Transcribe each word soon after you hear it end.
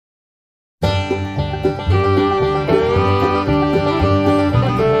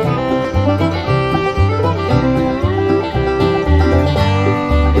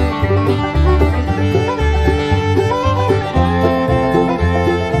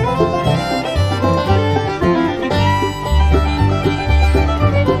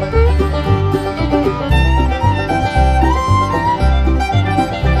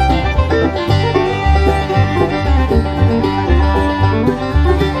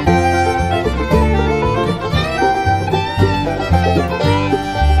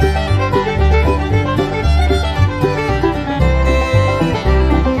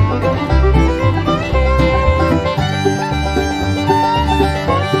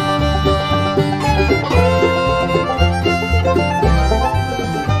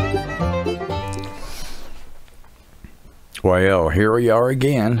Well, here we are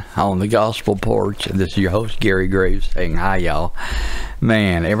again on the Gospel Porch. This is your host, Gary Graves, saying hi, y'all.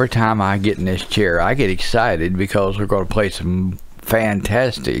 Man, every time I get in this chair, I get excited because we're going to play some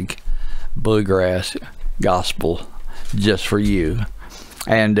fantastic bluegrass gospel just for you.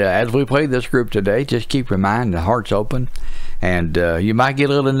 And as we play this group today, just keep your mind and hearts open. And you might get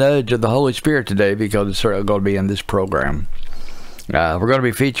a little nudge of the Holy Spirit today because it's going to be in this program. We're going to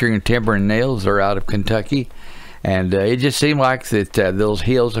be featuring Timber and Nails. They're out of Kentucky. And it just seemed like that those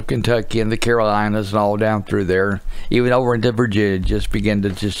hills of Kentucky and the Carolinas and all down through there, even over into Virginia, just begin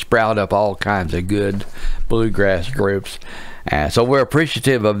to just sprout up all kinds of good bluegrass groups. So we're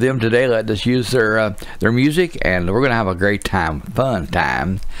appreciative of them today. Let us use their music, and we're going to have a great time, fun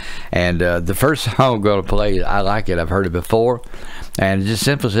time. And the first song I'm going to play, I like it. I've heard it before. And it just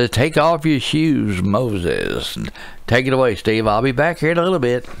simply says, "Take off your shoes, Moses." Take it away, Steve. I'll be back here in a little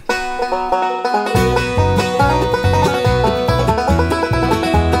bit.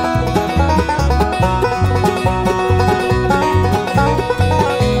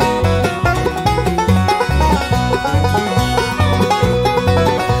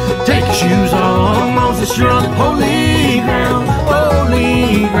 Shoes on, Moses, you're on holy ground,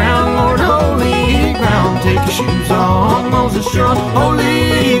 Lord, holy ground. Take your shoes on, Moses, you're on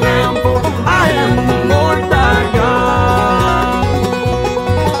holy ground, for I am the Lord thy God.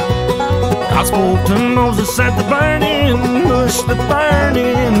 God spoke to Moses at the burning bush,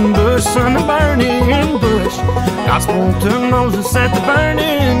 son, the burning bush. God spoke to Moses at the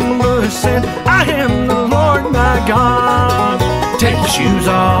burning bush, said, I am the Lord thy God. Take your shoes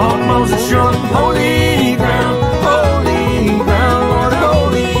off, Moses, you're on holy ground, Lord,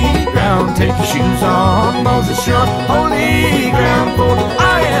 holy ground. Take your shoes off, Moses, you're on holy ground, for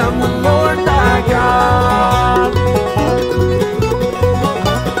I am the Lord thy God.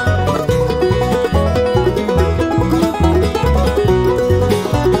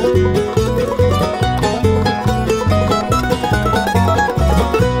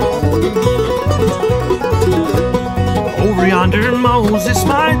 Yonder, Moses,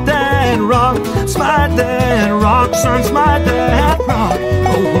 smite that rock, son, smite that rock.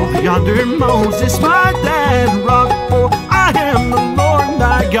 Oh, yonder, Moses, smite that rock, for I am the Lord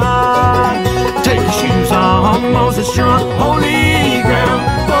thy God. Take your shoes off, Moses, you're on holy ground,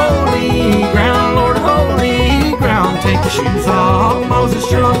 Lord, holy ground. Take your shoes off,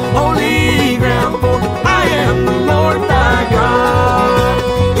 Moses, you're on holy ground, for I am the Lord thy God.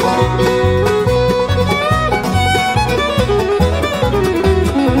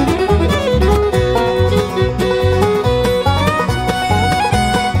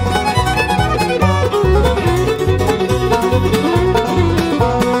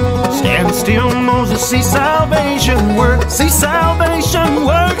 Still, Moses, see salvation work, see salvation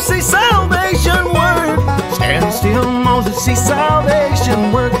work, see salvation work. Stand still, Moses, see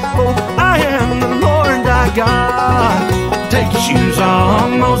salvation work, for I am the Lord thy God. Take your shoes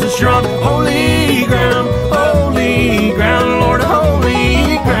off, Moses, you're on holy ground, Lord,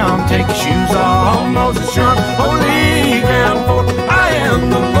 holy ground. Take your shoes off, Moses, you're on holy ground, for I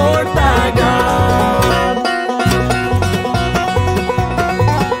am the Lord thy God.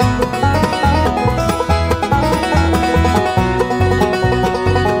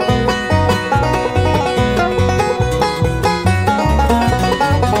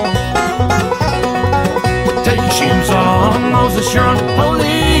 Moses, you're on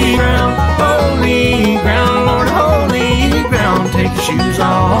holy ground, Lord, holy ground. Take your shoes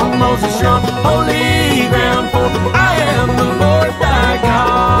off, Moses, you're on holy ground, for I am the Lord thy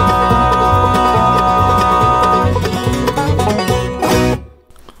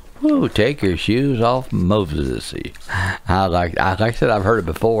God. Ooh, take your shoes off, Moses. I like that. I've heard it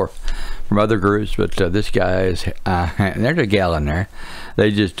before from other groups, but this guy is, and there's a gal in there. They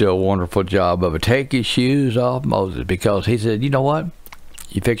just do a wonderful job of it. Take your shoes off, Moses, because he said, you know what?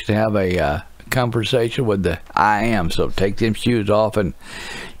 You fixed to have a conversation with the I am, so take them shoes off and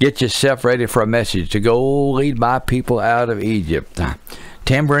get yourself ready for a message to go lead my people out of Egypt.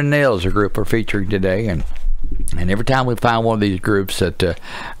 Timber and Nails, a group we're featuring today, and every time we find one of these groups that, of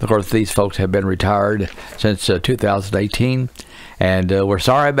course, these folks have been retired since 2018. And we're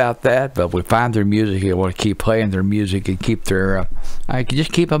sorry about that, but we find their music and want to keep playing their music and keep their,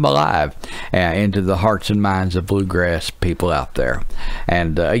 just keep them alive into the hearts and minds of bluegrass people out there.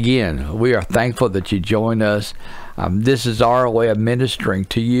 And again, we are thankful that you join us. This is our way of ministering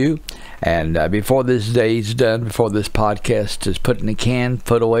to you. And before this day is done, before this podcast is put in the can,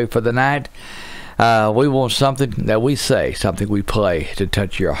 put away for the night, we want something that we say, something we play to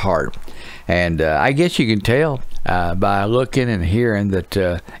touch your heart. And I guess you can tell by looking and hearing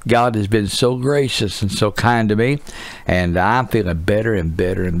that God has been so gracious and so kind to me, and I'm feeling better and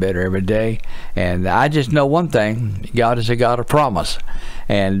better and better every day. And I just know one thing: God is a God of promise,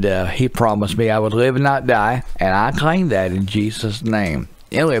 and He promised me I would live and not die, and I claim that in Jesus' name.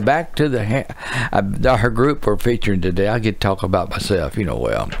 Anyway, back to our group we're featuring today. I get to talk about myself,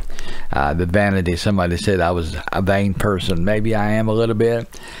 well. The vanity. Somebody said I was a vain person. Maybe I am a little bit,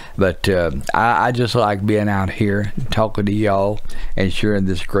 but I just like being out here talking to y'all and sharing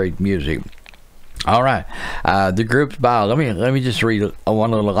this great music. All right, the group's bio. Let me just read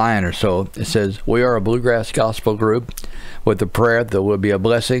one little line or so. It says, "We are a bluegrass gospel group with a prayer that will be a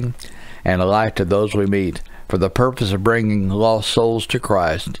blessing and a light to those we meet, for the purpose of bringing lost souls to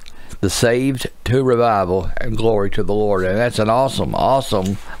Christ, the saved to revival, and glory to the Lord." And that's an awesome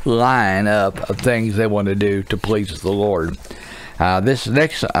lineup of things they want to do to please the Lord. This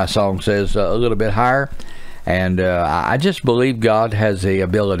next song says a little bit higher, and I just believe God has the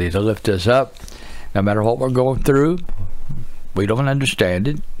ability to lift us up no matter what we're going through. We don't understand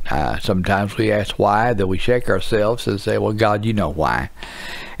it. Sometimes we ask why, then we shake ourselves and say, well, God, you know why,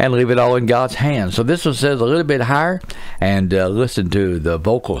 and leave it all in God's hands. So this one says a little bit higher, and listen to the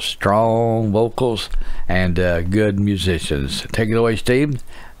vocals, strong vocals, and good musicians. Take it away, Steve.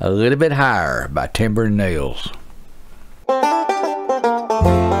 A Little Bit Higher by Timber and Nails.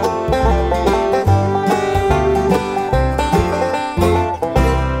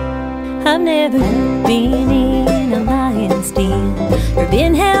 I've never been in a lion's den or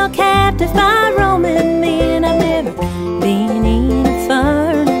been held captive by Roman men. I've never been in a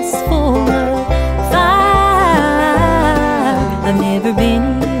furnace full of fire. I've never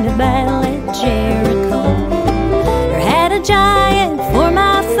been in a battle at Jericho or had a giant for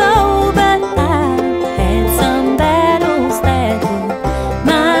my foe, but I've had some battles that were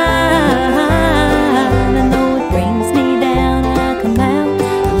mine. And though it brings me down, I come out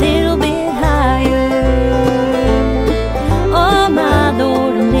a little bit higher. Oh, my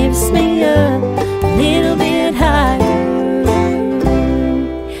Lord lifts me up a little bit higher.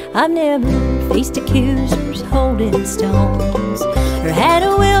 I've never faced accusers holding stones or had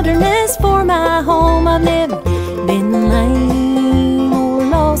a wilderness for my home. I've never been lame or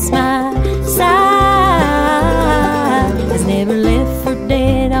lost my sight. Has never left for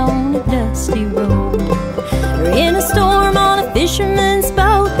dead on a dusty road or in a storm on a fisherman's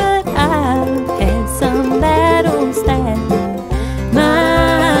boat, but I've had some battles that were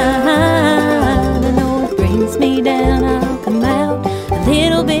mine. And though it brings me down, I'll come out a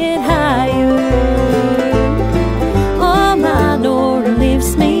little bit higher. Oh, my Lord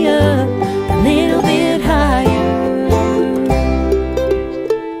lifts me up a little bit higher.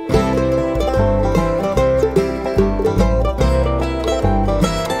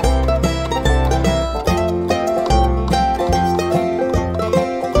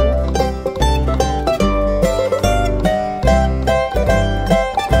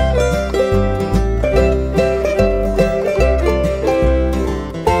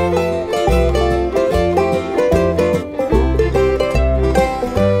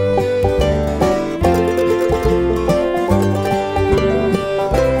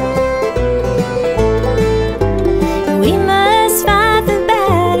 We must fight the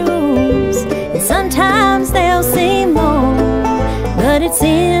battles, and sometimes they'll seem long, but it's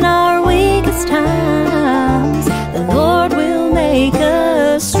in our weakest times the Lord will make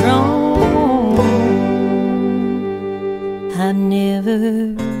us strong. I've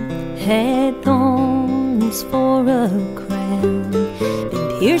never had thorns for a crown,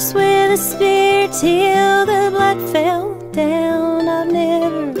 been pierced with a spear till the blood fell down. I've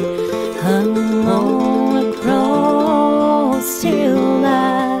never hung on a cross till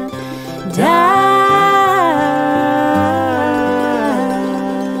I died.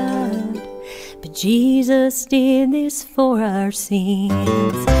 But Jesus did this for our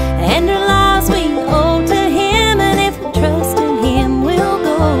sins, and our lives we owe to Him. And if we trust in Him, we'll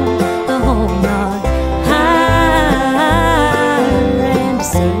go the whole lot higher. And to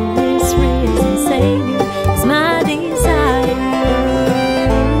see this risen Savior is my desire.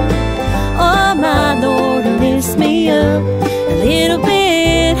 Oh, my Lord lifts me up a little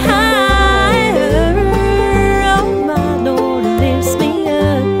bit higher. Oh, my Lord lifts me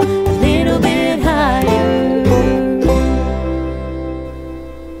up a little bit higher.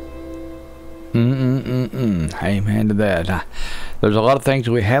 Amen to that. There's a lot of things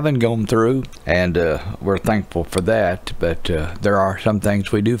we haven't gone through, and we're thankful for that, but there are some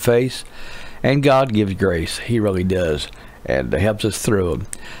things we do face, and God gives grace. He really does, and helps us through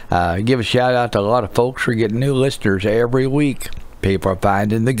them. Give a shout out to a lot of folks. We're getting new listeners every week. People are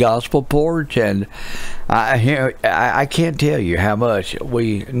finding the gospel porch, and I can't tell you how much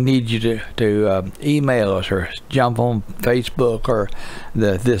we need you to email us or jump on Facebook or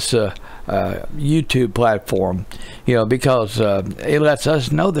this YouTube platform, because it lets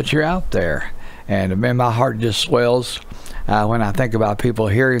us know that you're out there. And man, my heart just swells when I think about people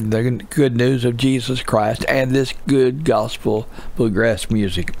hearing the good news of Jesus Christ and this good gospel bluegrass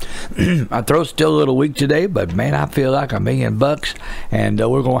music. My throat's still a little weak today, but man, I feel like $1,000,000, and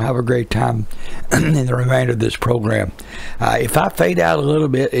we're going to have a great time in the remainder of this program. If I fade out a little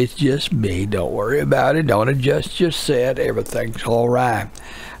bit, it's just me. Don't worry about it. Don't adjust your set. Everything's all right.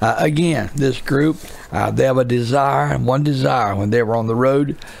 Again, this group, they have one desire when they were on the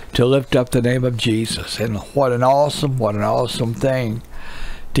road, to lift up the name of Jesus. And what an awesome thing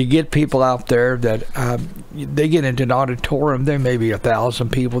to get people out there that they get into an auditorium. There may be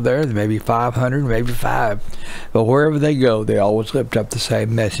 1,000 people there may be 500, maybe 5, but wherever they go, they always lift up the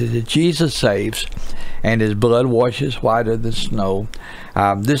same message, that Jesus saves and his blood washes whiter than snow.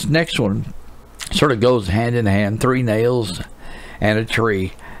 This next one sort of goes hand in hand, 3 nails and a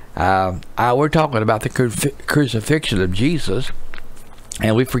tree. We're talking about the crucifixion of Jesus,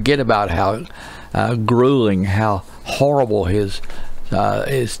 and we forget about how grueling, how horrible his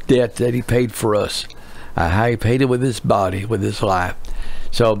debt that he paid for us, how he paid it with his body, with his life.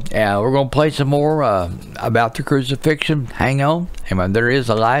 So we're going to play some more about the crucifixion. Hang on, and when there is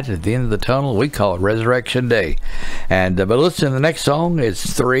a light at the end of the tunnel, we call it Resurrection Day. And but listen, the next song is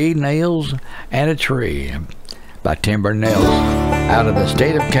 3 Nails and a Tree by Timber Nails out of the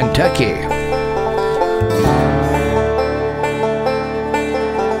state of Kentucky.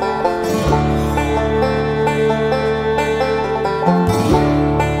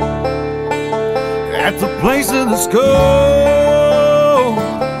 At the place of the skull,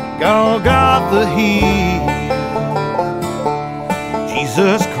 Golgotha Hill,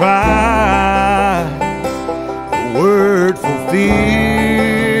 Jesus Christ, the word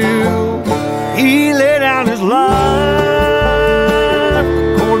fulfilled. He laid down his life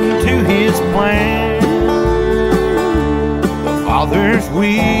according to his plan, the Father's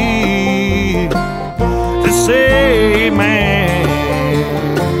will to save man.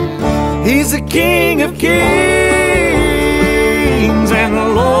 He's the King of kings and the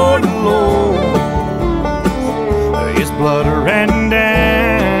Lord of lords. His blood ran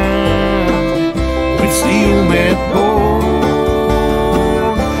down with steel met gold.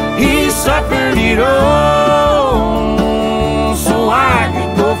 He suffered it all so I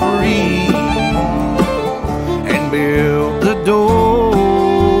could go free, and build the door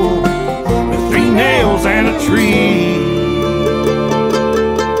with 3 nails and a tree.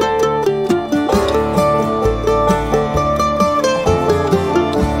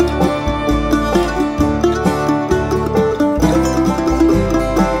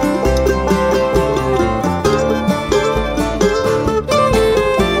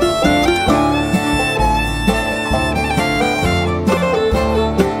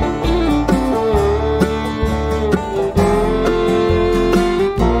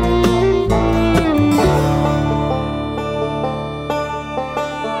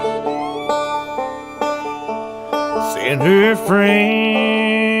 Sinner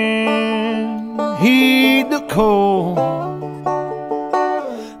friend, heed the call.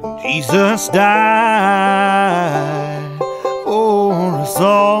 Jesus died for us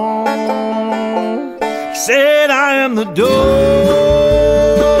all. He said, I am the door,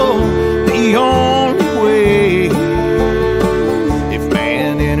 the only way. If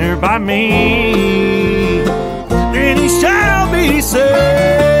man enter by me, then he shall be saved.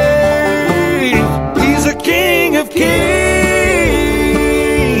 He's a King of kings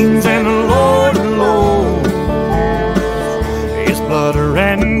and the Lord of lords. His blood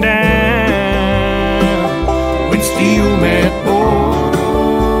ran down when steel met gold.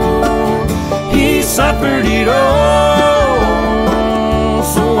 He suffered it all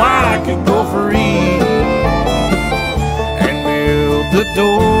so I could go free, and build the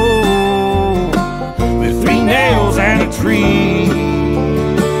door with 3 nails and a tree,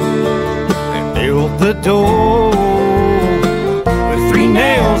 and build the door with 3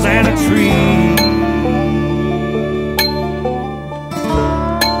 nails and a tree.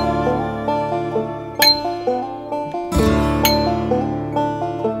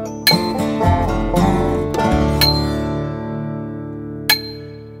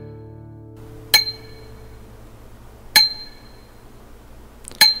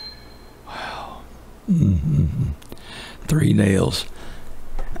 Wow. 3 nails.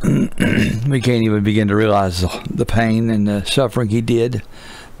 We can't even begin to realize the pain and the suffering he did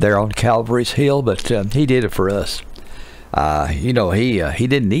there on Calvary's Hill, but he did it for us. You know, he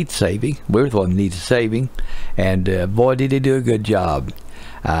didn't need saving. We're the one that needs saving, and boy, did he do a good job.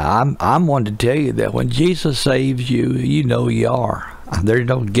 I'm one to tell you that when Jesus saves you, you know you are. There's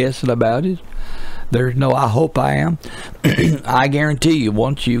no guessing about it. There's no I hope I am. I guarantee you,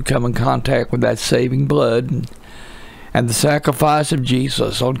 once you come in contact with that saving blood and the sacrifice of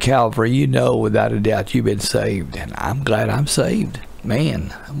Jesus on Calvary, you know without a doubt you've been saved. And I'm glad I'm saved. Man,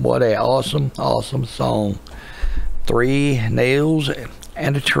 what a awesome, awesome song. 3 nails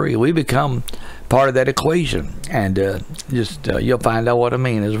and a tree. We become part of that equation. And you'll find out what I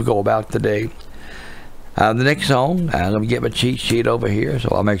mean as we go about today. The next song, let me get my cheat sheet over here so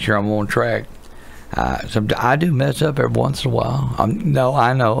I'll make sure I'm on track. I do mess up every once in a while. No,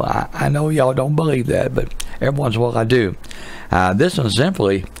 I know y'all don't believe that, but every once in a while I do. This one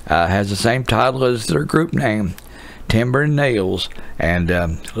simply has the same title as their group name, Timber and Nails, and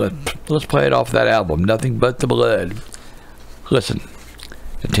let's play it off that album, Nothing But the Blood. Listen,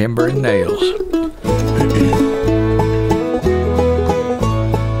 the Timber and Nails.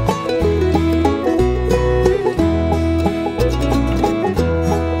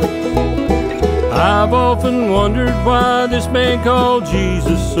 I've often wondered why this man called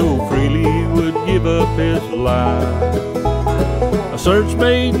Jesus so freely would give up his life. A search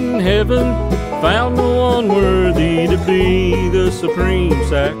made in heaven found no one worthy to be the supreme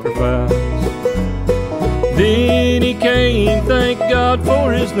sacrifice. Then he came, thank God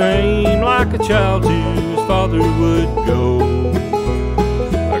for his name, like a child to his father would go.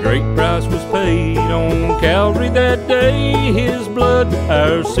 A great price was paid on Calvary that day, his blood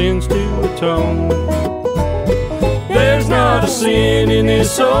our sins to atone. There's not a sin in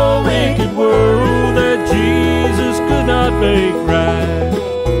this old wicked world that Jesus could not make right,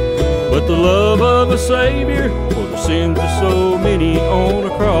 but the love of a Savior for the sins of so many on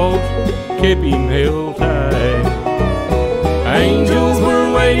a cross kept him held tight. Angels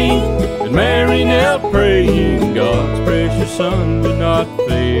were waiting and Mary knelt praying, God's precious Son would not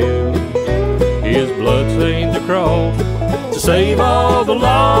fail. His blood stained the cross to save all the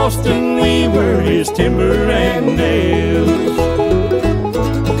lost, and we were his timber and nails.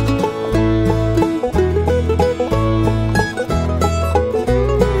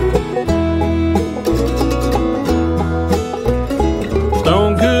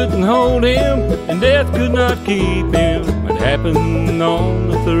 Stone couldn't hold him, and death could not keep him. It happened on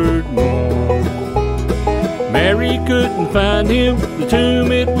the third morn. Mary couldn't find him, the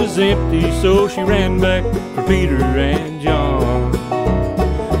tomb it was empty, so she ran back for Peter and John.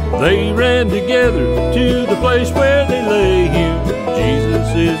 They ran together to the place where they lay him.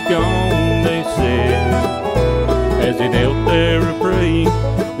 Jesus is gone, they said. As they knelt there a-praying,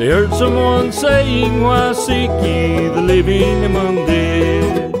 they heard someone saying, why seek ye the living among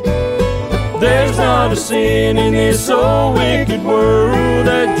dead? There's not a sin in this old wicked world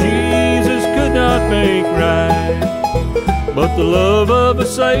that Jesus could not make right, but the love of a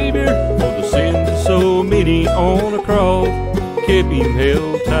Savior for the sins of so many on a cross kept him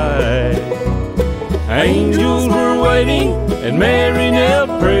held tight. Angels were waiting and Mary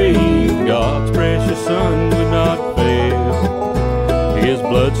knelt praying, God's precious Son would not fail. His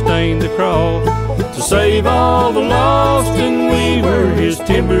blood stained the cross to save all the lost, and we were his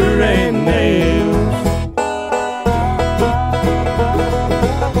timber and nails.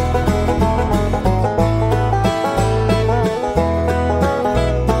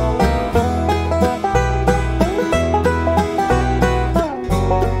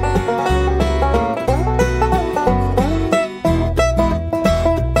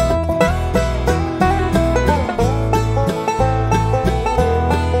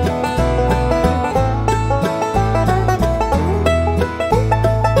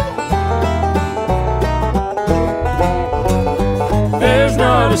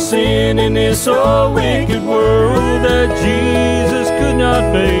 A sin in this old wicked world that Jesus could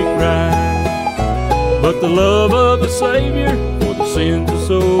not make right, but the love of a Savior for the sins of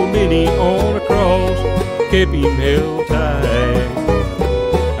so many on a cross kept him held tight.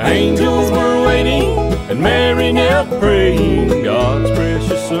 Angels were waiting and Mary knelt praying, God's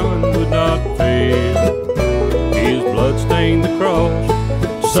precious Son would not fail. His blood stained the cross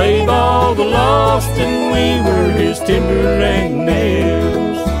to save all the lost, and we were his timber and nails.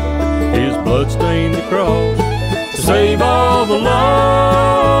 His blood stained the cross to save all the lost,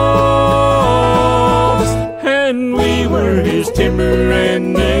 and we were his timber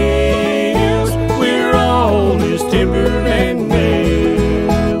and nails. We're all his timber and nails.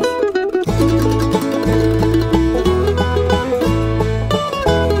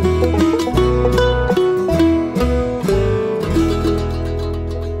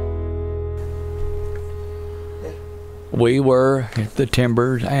 were the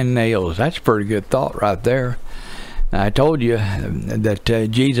timbers and nails. That's a pretty good thought right there. I told you that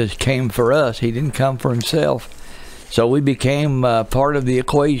Jesus came for us. He didn't come for himself. So we became part of the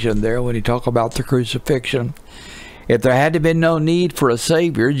equation there when you talk about the crucifixion. If there had been no need for a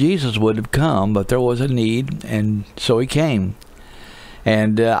Savior, Jesus would have come, but there was a need, and so he came.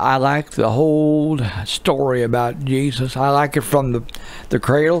 And I like the whole story about Jesus. I like it from the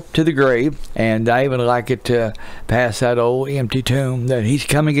cradle to the grave, and I even like it past that old empty tomb, that he's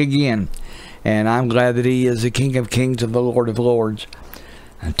coming again. And I'm glad that he is the King of Kings and the Lord of Lords.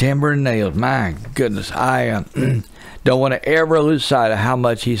 And timber and nails, my goodness, I don't want to ever lose sight of how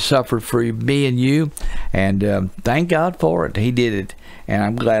much he suffered for me and you. And thank God for it. He did it, and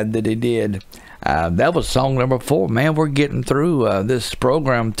I'm glad that he did. That was song number 4. Man, we're getting through this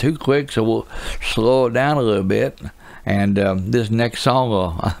program too quick, so we'll slow it down a little bit. And this next song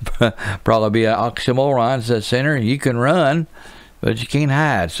will probably be an oxymoron. It says, "Sinner, you can run, but you can't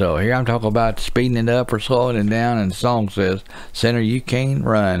hide." So here I'm talking about speeding it up or slowing it down, and the song says, "Sinner, you can't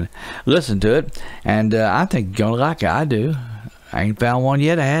run." Listen to it, and I think you're going to like it. I do. I ain't found one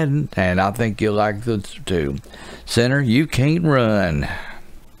yet I hadn't, and I think you'll like this too. "Sinner, you can't run."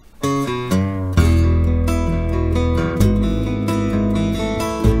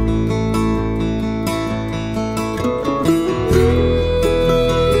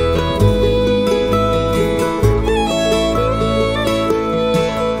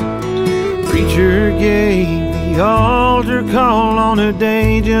 Gave the altar call on a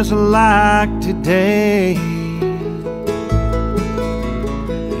day just like today.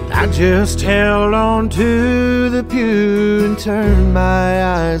 I just held on to the pew and turned my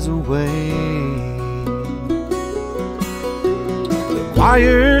eyes away. The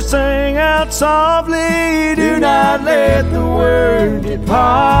choir sang out softly, "Do not let the word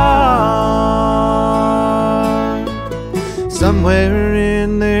depart." Somewhere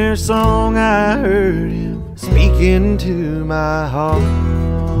in their song I heard him speaking to my heart.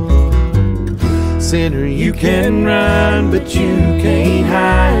 "Sinner, you can run, but you can't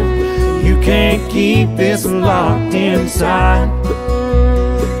hide. You can't keep this locked inside.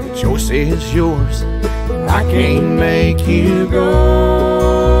 The choice is yours, I can't make you go.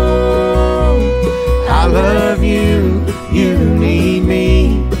 I love you, you need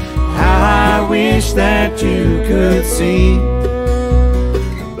me. How I wish that you could see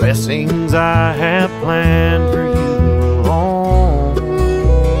the blessings I have planned for you alone.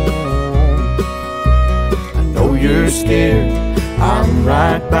 I know you're scared, I'm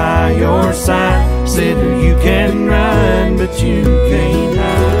right by your side. Sinner, you can run, but you can't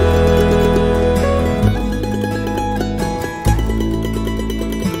hide.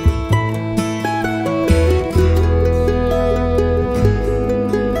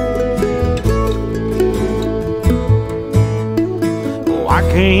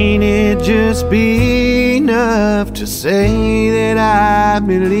 Can't it just be enough to say that I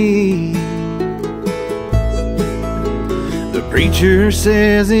believe? The preacher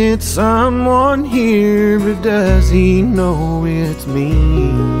says it's someone here, but does he know it's me?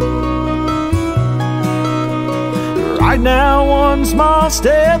 Right now, one small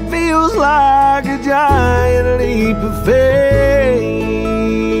step feels like a giant leap of faith.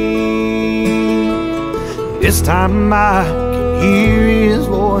 This time I hear his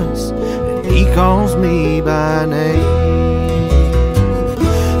voice, and he calls me by name.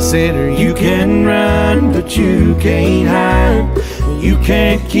 Sinner, you can run, but you can't hide. You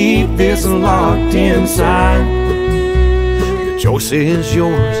can't keep this locked inside. The choice is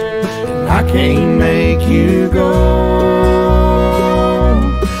yours, and I can't make you go.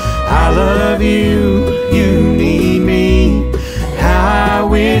 I love you, you need me. How I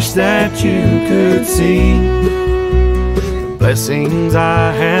wish that you could see blessings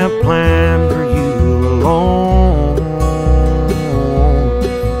I have planned for you alone.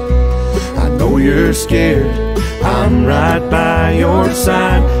 I know you're scared, I'm right by your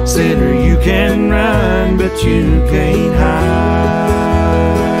side. Sinner, you can run, but you can't hide.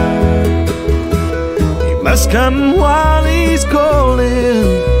 You must come while he's calling.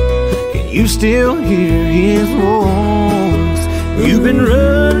 Can you still hear his voice? You've been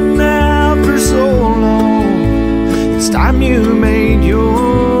running out for so long. It's time you made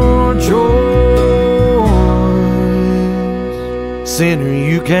your choice. Sinner,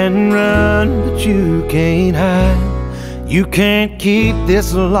 you can run, but you can't hide. You can't keep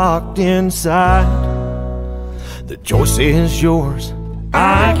this locked inside. The choice is yours,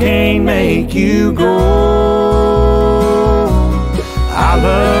 I can't make you go. I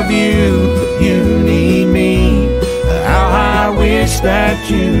love you, you need me. How I wish that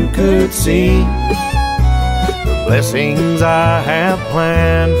you could see blessings I have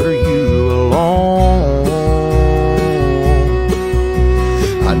planned for you alone.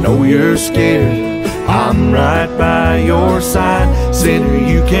 I know you're scared, I'm right by your side. Sinner,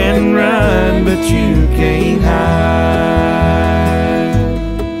 you can run, but you can't hide.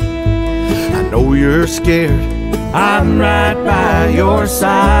 I know you're scared, I'm right by your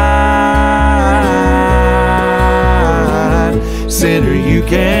side. Sinner, you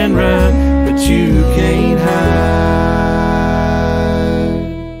can run, but you can't hide.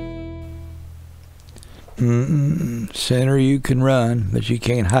 Sinner, you can run, but you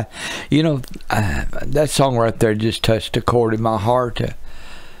can't hide. You know, that song right there just touched a chord in my heart.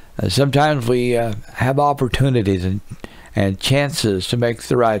 Sometimes we have opportunities and chances to make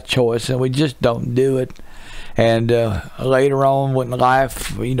the right choice, and we just don't do it. And later on in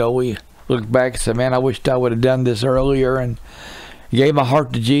life, you know, we look back and say, man, I wished I would have done this earlier and gave my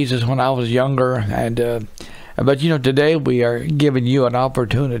heart to Jesus when I was younger. And but, you know, today we are giving you an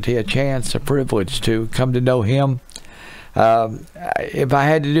opportunity, a chance, a privilege to come to know Him. If I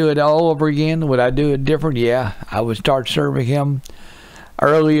had to do it all over again, would I do it different? Yeah, I would start serving Him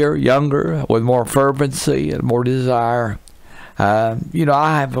earlier, younger, with more fervency and more desire. You know,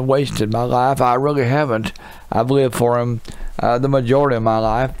 I haven't wasted my life. I really haven't. I've lived for Him the majority of my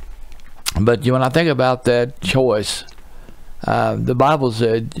life. But when I think about that choice, the Bible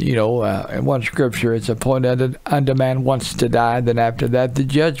said, you know, in one scripture, it's appointed unto man once to die, then after that the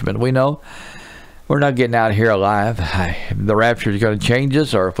judgment. We know we're not getting out of here alive. The rapture is going to change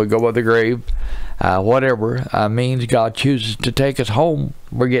us, or if we go by the grave, whatever means God chooses to take us home,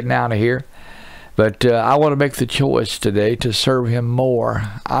 we're getting out of here. But I want to make the choice today to serve Him more.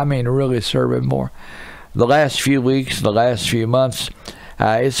 I mean, really serve Him more. The last few weeks, the last few months,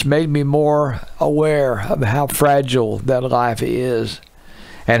 it's made me more aware of how fragile that life is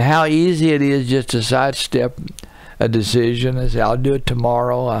and how easy it is just to sidestep a decision and say, I'll do it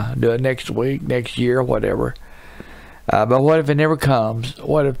tomorrow, I'll do it next week, next year, whatever. But what if it never comes?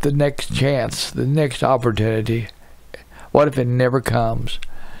 What if the next chance, the next opportunity, what if it never comes?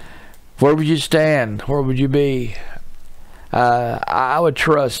 Where would you stand? Where would you be? I would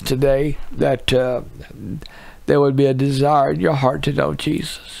trust today that there would be a desire in your heart to know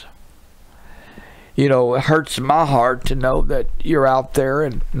Jesus. You know, it hurts my heart to know that you're out there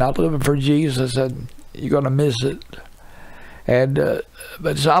and not living for Jesus, and you're going to miss it. And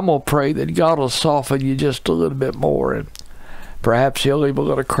but so I'm going to pray that God will soften you just a little bit more, and perhaps He'll leave a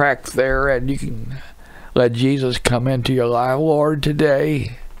little crack there, and you can let Jesus come into your life. Lord,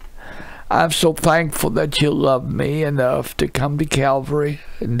 today I'm so thankful that You loved me enough to come to Calvary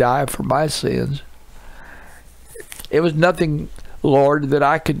and die for my sins. It was nothing, Lord, that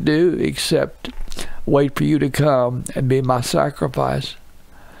I could do except wait for You to come and be my sacrifice.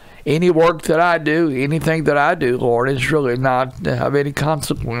 Any work that I do, anything that I do, Lord, is really not of any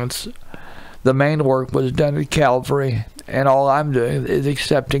consequence. The main work was done at Calvary, and all I'm doing is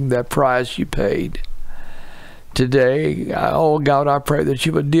accepting that price You paid. Today, oh God, I pray that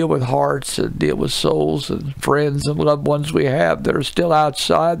You would deal with hearts and deal with souls and friends and loved ones we have that are still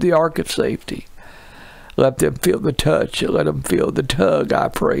outside the ark of safety. Let them feel the touch. Let them feel the tug, I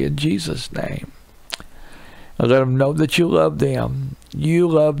pray, in Jesus' name. And let them know that You love them. You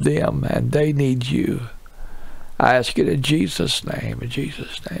love them, and they need You. I ask it in Jesus' name. In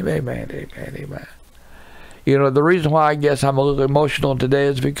Jesus' name. Amen, amen, amen. You know, the reason why I guess I'm a little emotional today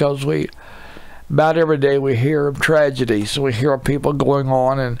is because about every day we hear of tragedies. We hear of people going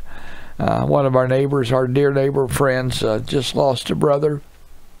on, and one of our neighbors, our dear neighbor friends, just lost a brother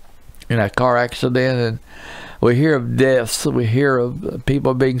in a car accident, and we hear of deaths. We hear of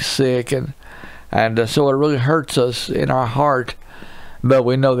people being sick, and so it really hurts us in our heart. But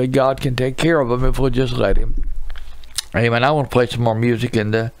we know that God can take care of them if we'll just let Him. Amen. I want to play some more music,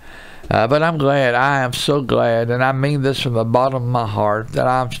 and but I'm glad. I am so glad, and I mean this from the bottom of my heart, that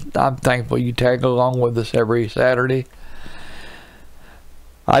I'm thankful you tag along with us every Saturday.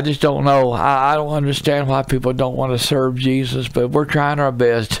 I just don't know. I don't understand why people don't want to serve Jesus, but we're trying our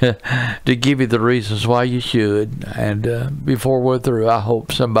best to give you the reasons why you should. And before we're through, I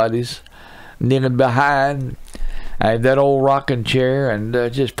hope somebody's kneeling behind that old rocking chair and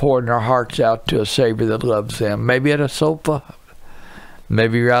just pouring their hearts out to a Savior that loves them. Maybe at a sofa.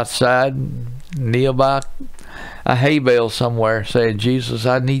 Maybe you're outside, kneel by a hay bale somewhere saying, Jesus,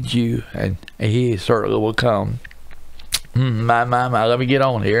 I need You, and He certainly will come. My, let me get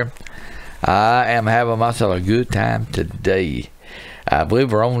on here. I am having myself a good time today. I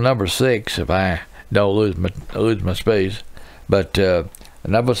believe we're on number 6 if I don't lose my space. But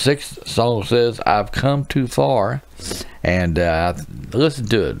Number 6 song says, I've come too far. And listen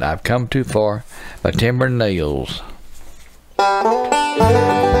to it. I've come too far by Timber Nails. I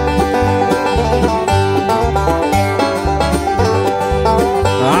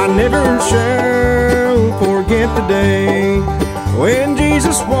never shall forget the day when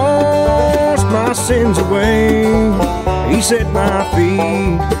Jesus washed my sins away. He set my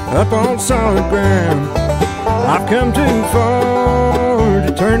feet up on solid ground. I've come too far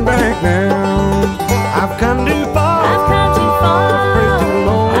to turn back now. I've come too far. I've come too far. I've prayed too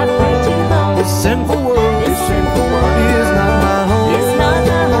long. I've prayed too long. This sinful world, This sinful world is not my home. It's not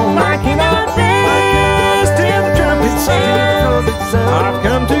my home. I cannot rest till the trumpet sound. I've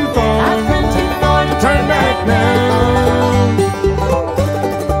come too far. I've come too far to Turn back now.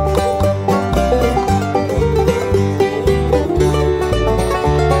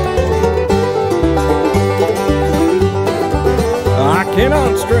 I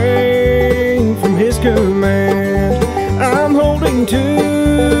cannot stray from His command. I'm holding to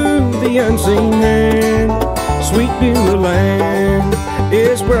the unseen hand. Sweet new land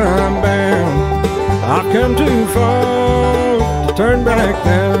is where I'm bound. I've come too far to turn back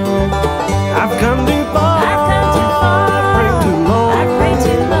now. I've come too far. I've come too far. I've prayed too long. I've prayed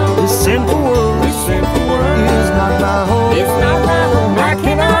too long. This sinful world is not my home. It's not my home. I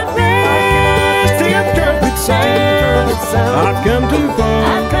cannot rest till the trumpet sound. I've come too far.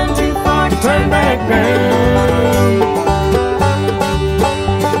 I've come too far to Turn back now.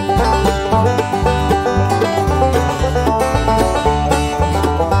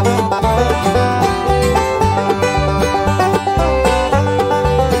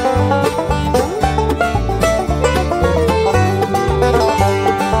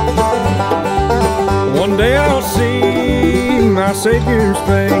 One day I'll see my Savior's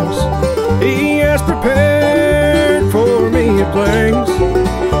face. He has prepared for me a place.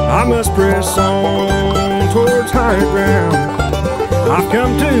 I must press on towards higher ground. I've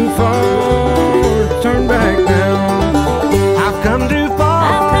come too far to turn back now. I've come too far.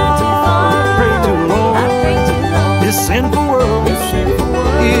 I've come too far. I've prayed too long. I've prayed too long. This sinful world This sinful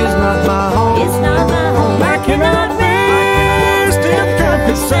world is not my home. It's not my home. I cannot rest till the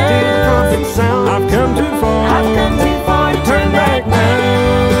trumpet sound. I've come too far. I've come too far to Turn back now.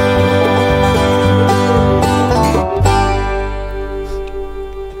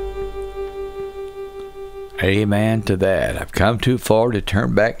 Amen to that. I've come too far to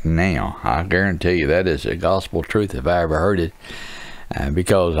turn back now. I guarantee you that is a gospel truth if I ever heard it.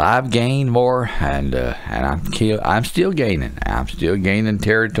 Because I've gained more, and I'm still gaining. I'm still gaining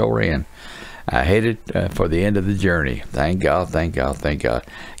territory, and headed for the end of the journey. Thank God, thank God, thank God.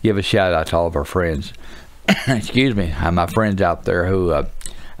 Give a shout out to all of our friends. Excuse me, my friends out there who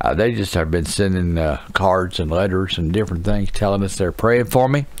they just have been sending cards and letters and different things, telling us they're praying for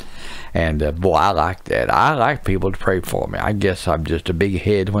me. And boy, I like that. I like people to pray for me. I guess I'm just a big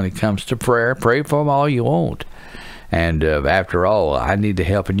head when it comes to prayer. Pray for them all you want. And after all, I need the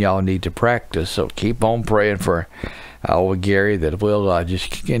help and y'all need to practice. So keep on praying for old Gary that we'll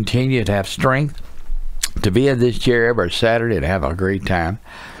just continue to have strength to be in this chair every Saturday and have a great time.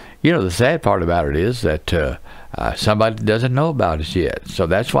 You know, the sad part about it is that somebody doesn't know about us yet. So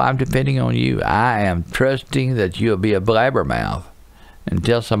that's why I'm depending on you. I am trusting that you'll be a blabbermouth and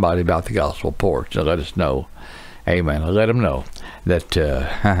tell somebody about the gospel porch and let us know. Amen. Let them know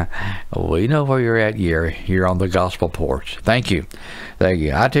that we know where you're at. You're on the gospel porch. Thank you. Thank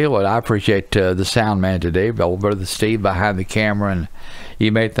you. I tell you what, I appreciate the sound man today, old brother Steve behind the camera. And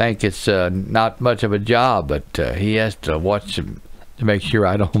you may think it's not much of a job, but he has to watch to make sure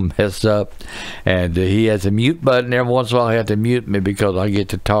I don't mess up. And he has a mute button. Every once in a while, he has to mute me because I get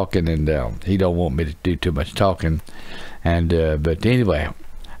to talking, and he don't want me to do too much talking. And but anyway,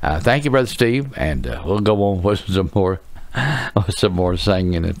 thank you, brother Steve, and we'll go on with some more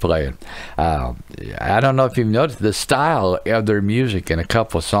singing and playing. I don't know if you've noticed the style of their music in a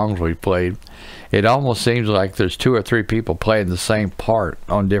couple of songs we played. It almost seems like there's 2 or 3 people playing the same part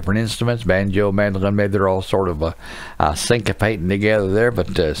on different instruments, banjo, mandolin. Maybe they're all sort of syncopating together there,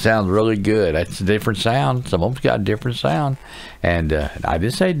 but sounds really good. It's a different sound. Some of them's got a different sound, and I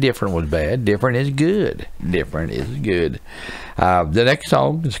didn't say different was bad. Different is good. Different is good. The next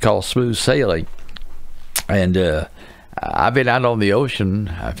song is called "Smooth Sailing," and I've been out on the ocean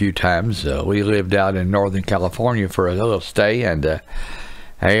a few times. We lived out in Northern California for a little stay, and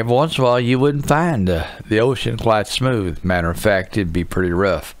every once in a while you wouldn't find the ocean quite smooth. Matter of fact, it'd be pretty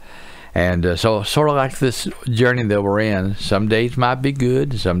rough. And so sort of like this journey that we're in, some days might be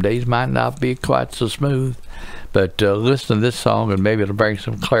good, some days might not be quite so smooth. But listen to this song and maybe it'll bring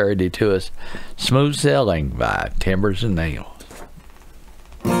some clarity to us. "Smooth Sailing" by Timbers and Nails.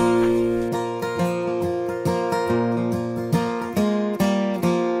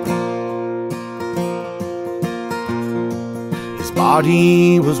 Thought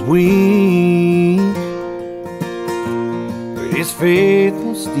he was weak, but his faith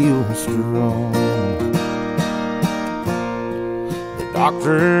was still strong. The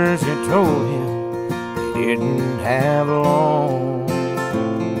doctors had told him he didn't have long.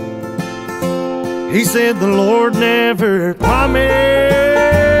 He said the Lord never promised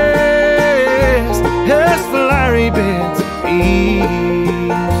us flowery beds of peace,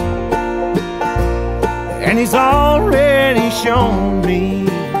 and He's already shown me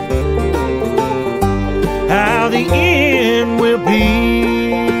how the end will be.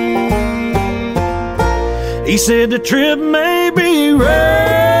 He said the trip may be rough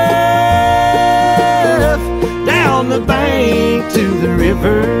down the bank to the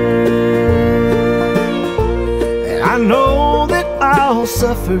river, and I know that I'll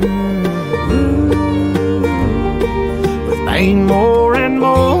suffer with pain more and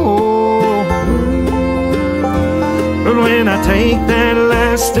more. But when I take that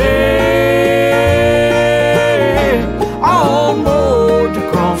last step on board to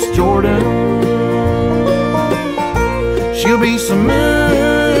cross Jordan, she'll be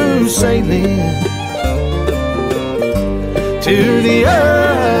smooth sailing to the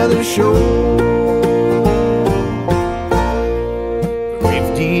other shore.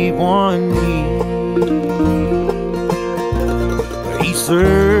 51 years he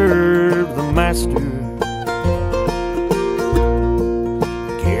served the Master,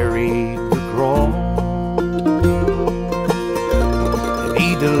 carried the cross, and he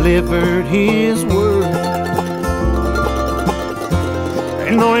delivered his word.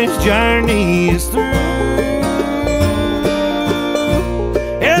 And though his journey is through,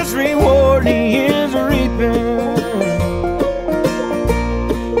 his reward he is reaping.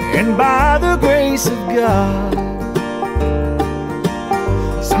 And by the grace of God,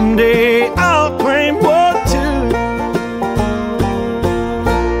 someday I'll claim what too.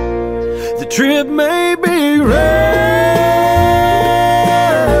 The trip may be rough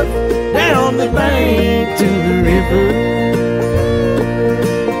down the bank to the river,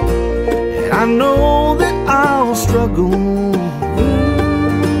 and I know that I'll struggle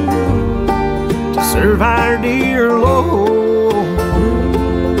to serve our dear Lord.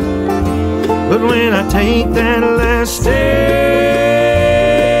 But when I take that last step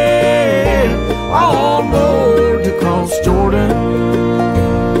on board to cross Jordan,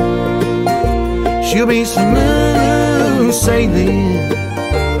 she'll be smooth sailing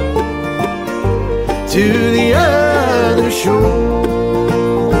to the other shore.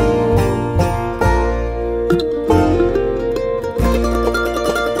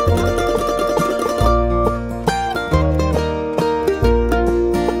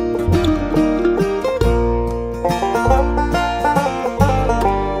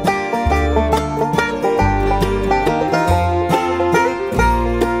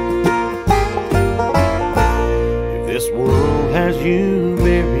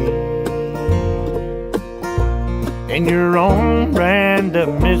 In your own brand of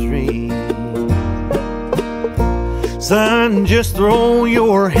misery, son, just throw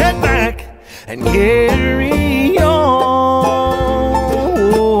your head back and carry on,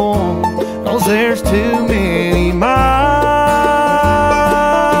 'cause there's too many miles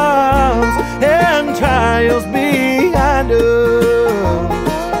and trials behind us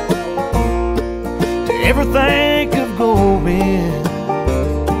to ever think of going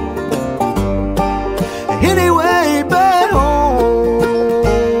anyway but home.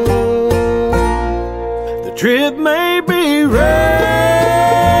 The trip may be rough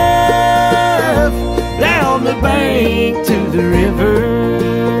down the bank to the river,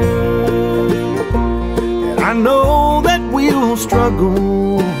 and I know that we'll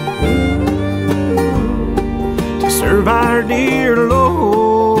struggle to serve our dear Lord.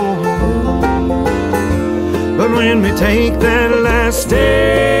 But when we take that last step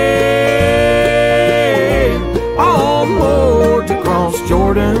on board to cross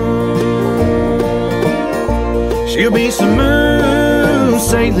Jordan, she'll be smooth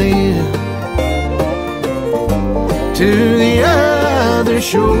sailing to the other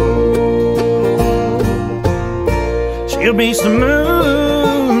shore. She'll be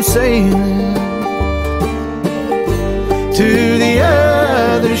smooth sailing to the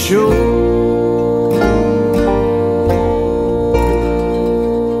other shore.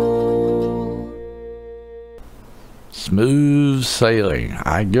 Smooth sailing.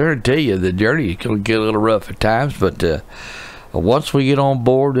 I guarantee you the journey is going to get a little rough at times, but once we get on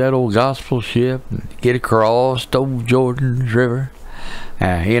board that old gospel ship and get across old Jordan's River,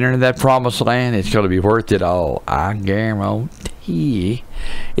 enter that promised land, it's going to be worth it all. I guarantee.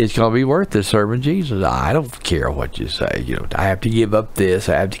 it's going to be worth it serving Jesus. I don't care what you say. You know, I have to give up this.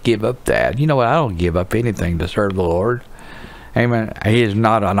 I have to give up that. You know what? I don't give up anything to serve the Lord. Amen. He is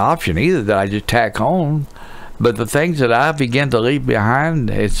not an option either that I just tack on. But the things that I begin to leave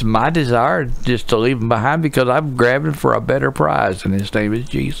behind, it's my desire just to leave them behind because I'm grabbing for a better prize, and His name is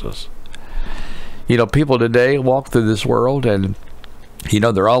Jesus. You know, people today walk through this world and, you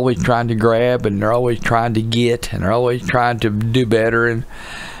know, they're always trying to grab, and they're always trying to get, and they're always trying to do better. And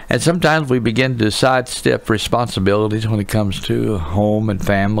sometimes we begin to sidestep responsibilities when it comes to home and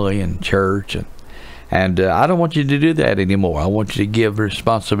family and church. And I don't want you to do that anymore. I want you to give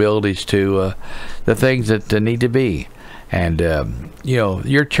responsibilities to the things that need to be. And, you know,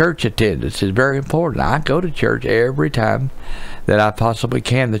 your church attendance is very important. I go to church every time that I possibly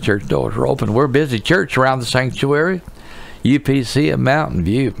can. The church doors are open. We're a busy church around the sanctuary. UPC and Mountain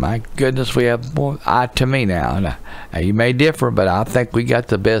View. My goodness, we have more to me now. You may differ, but I think we got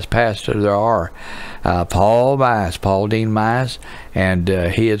the best pastor there are. Paul Dean Mize, and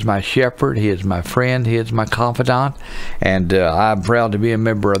he is my shepherd. He is my friend. He is my confidant, and I'm proud to be a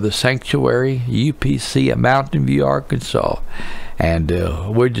member of the Sanctuary UPC at Mountain View, Arkansas. And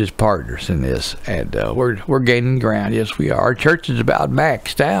we're just partners in this, and we're gaining ground. Yes, we are. Our church is about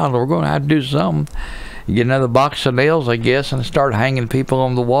maxed out. We're going to have to do something. Get another box of nails, I guess, and start hanging people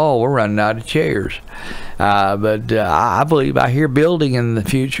on the wall. We're running out of chairs. But I believe I hear building in the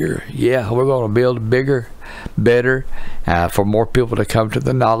future. Yeah, we're going to build bigger, better, for more people to come to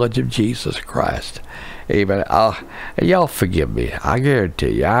the knowledge of Jesus Christ. Amen. Y'all forgive me. I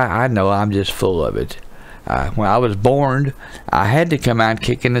guarantee you. I know I'm just full of it. When I was born, I had to come out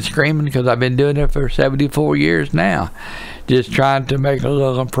kicking and screaming because I've been doing it for 74 years now. Just trying to make a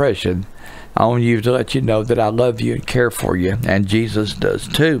little impression on you to let you know that I love you and care for you, and Jesus does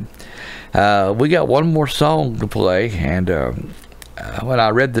too. We got one more song to play, and when I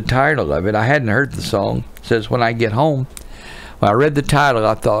read the title of it, I hadn't heard the song. It says, When I Get Home. When I read the title,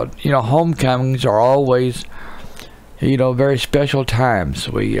 I thought, you know, homecomings are always, you know, very special times.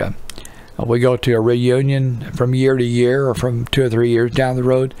 We go to a reunion from year to year, or from 2 or 3 years down the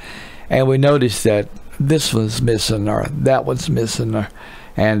road, and we notice that this one's missing, or that one's missing,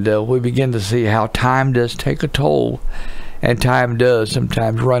 and we begin to see how time does take a toll, and time does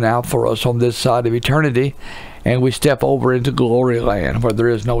sometimes run out for us on this side of eternity, and we step over into glory land where there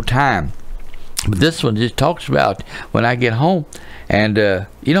is no time. But this one just talks about when I get home, and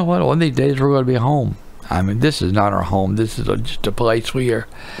you know what? One of these days we're going to be home. I mean, this is not our home. This is just a place we are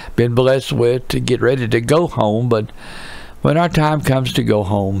been blessed with to get ready to go home. But when our time comes to go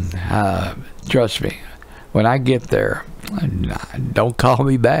home, trust me, when I get there, don't call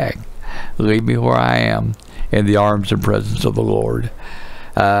me back. Leave me where I am in the arms and presence of the Lord.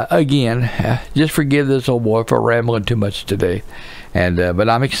 Again, just forgive this old boy for rambling too much today. And but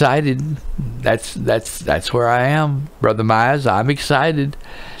I'm excited. That's where I am, Brother Mize. I'm excited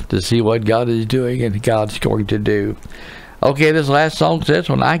to see what God is doing and God's going to do. Okay, this last song says,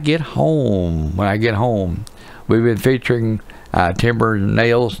 When I Get Home. When I Get Home. We've been featuring Timber and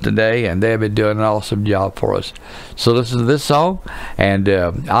Nails today, and they've been doing an awesome job for us. So listen to this song, and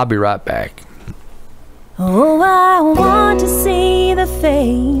I'll be right back. Oh, I want to see the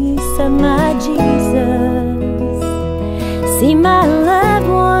face of my Jesus. See my loved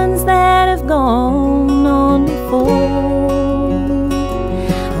ones that have gone on before.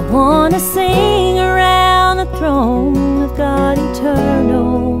 I want to sing around the throne of God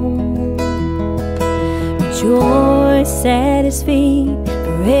eternal. Rejoice at His feet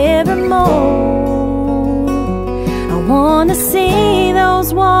forevermore. I want to see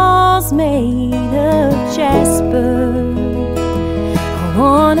those walls made of jasper. I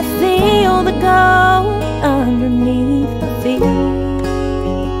want to feel the gold underneath my feet. I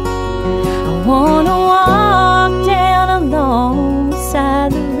want to walk down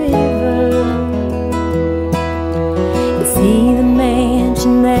alongside the river and see the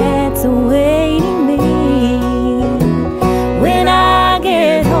mansion that's awaiting me. When I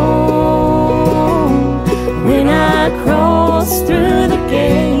get home, when I cross through the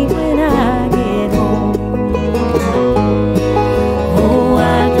gate, when I get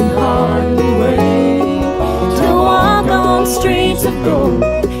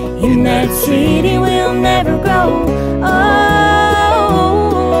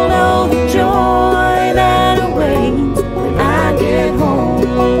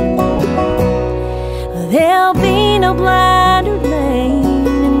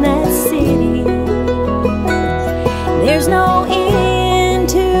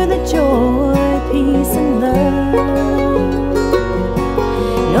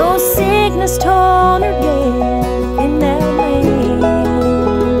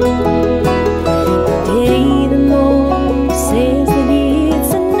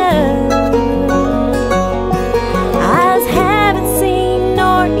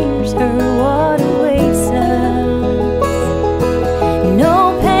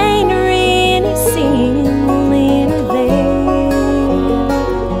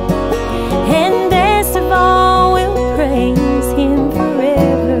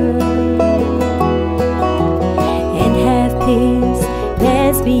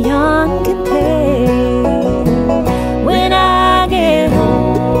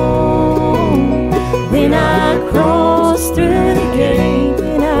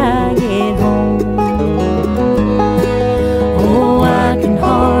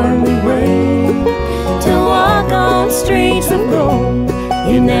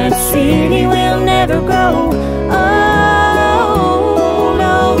that city will never grow old.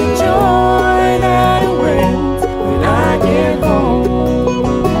 Oh, the joy that awaits when I get home.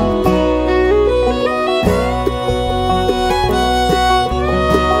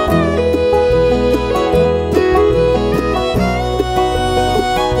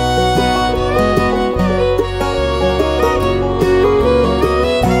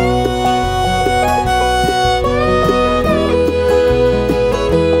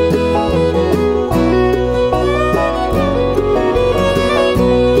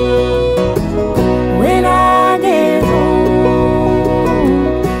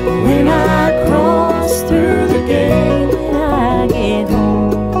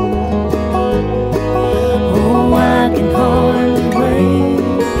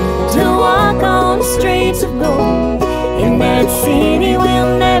 City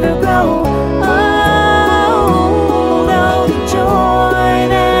will never grow old. Oh, the joy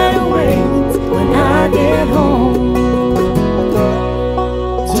that awaits when I get home.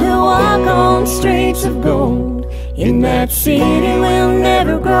 To walk on streets of gold in that city will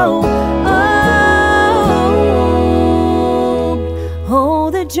never grow old. Oh,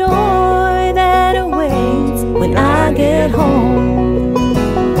 the joy that awaits when I get home.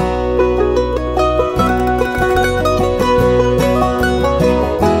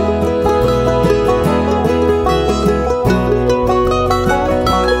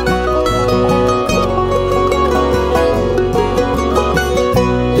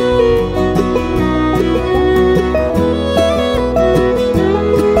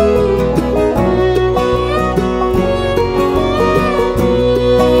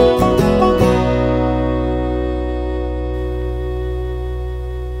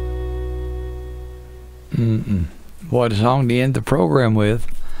 What a song to end the program with,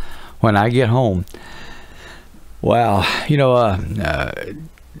 When I Get Home. Wow, you know,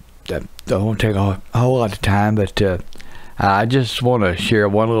 that won't take a whole lot of time, but I just want to share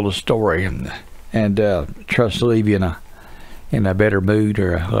one little story and trust to leave you in a better mood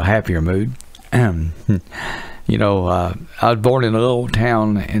or a happier mood. You know, I was born in a little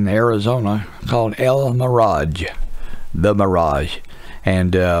town in Arizona called El Mirage, the Mirage,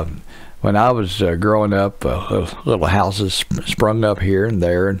 and when I was growing up, little houses sprung up here and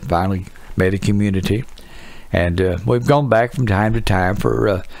there and finally made a community. And we've gone back from time to time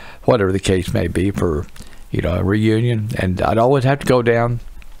for whatever the case may be, for, you know, a reunion. And I'd always have to go down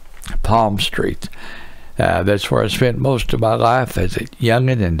Palm Street. That's where I spent most of my life as a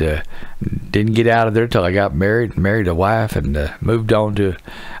youngin', and didn't get out of there till I got married a wife, and moved on to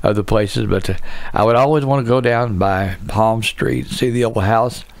other places. But I would always want to go down by Palm Street, see the old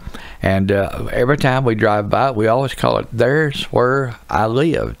house. And every time we drive by, we always call it, "There's where I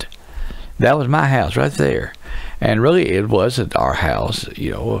lived." That was my house right there. And really, it wasn't our house.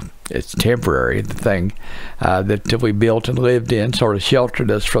 You know, it's temporary. The thing that we built and lived in sort of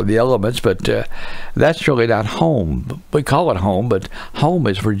sheltered us from the elements. But that's really not home. We call it home, but home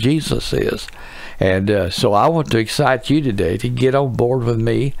is where Jesus is. And so I want to excite you today to get on board with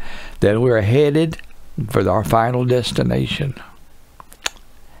me that we're headed for our final destination.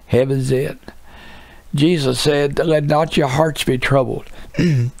 Heaven's it. Jesus said, "Let not your hearts be troubled.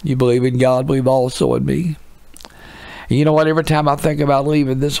 You believe in God, believe also in me." And you know what? Every time I think about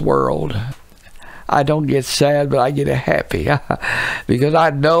leaving this world, I don't get sad, but I get happy because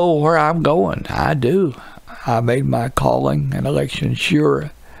I know where I'm going. I do. I made my calling and election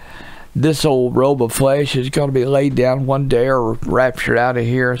sure. This old robe of flesh is going to be laid down one day or raptured out of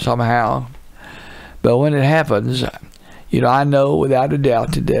here somehow. But when it happens, you know, I know without a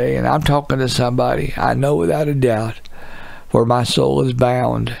doubt today, and I'm talking to somebody, I know without a doubt where my soul is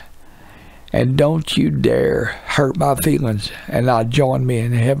bound. And don't you dare hurt my feelings and not join me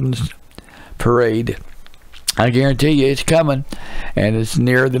in heaven's parade. I guarantee you it's coming, and it's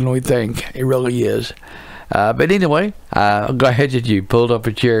nearer than we think. It really is. But anyway, I'm glad that you pulled up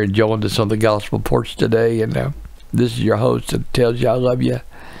a chair and joined us on the Gospel Porch today. And this is your host that tells you I love you.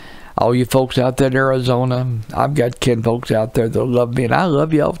 All you folks out there in Arizona, I've got kin folks out there that love me, and I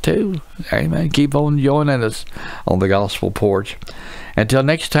love y'all too. Amen. Keep on joining us on the Gospel Porch. Until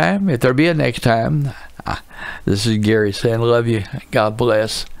next time, if there be a next time, this is Gary saying love you. God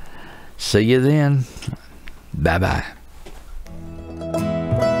bless. See you then. Bye-bye.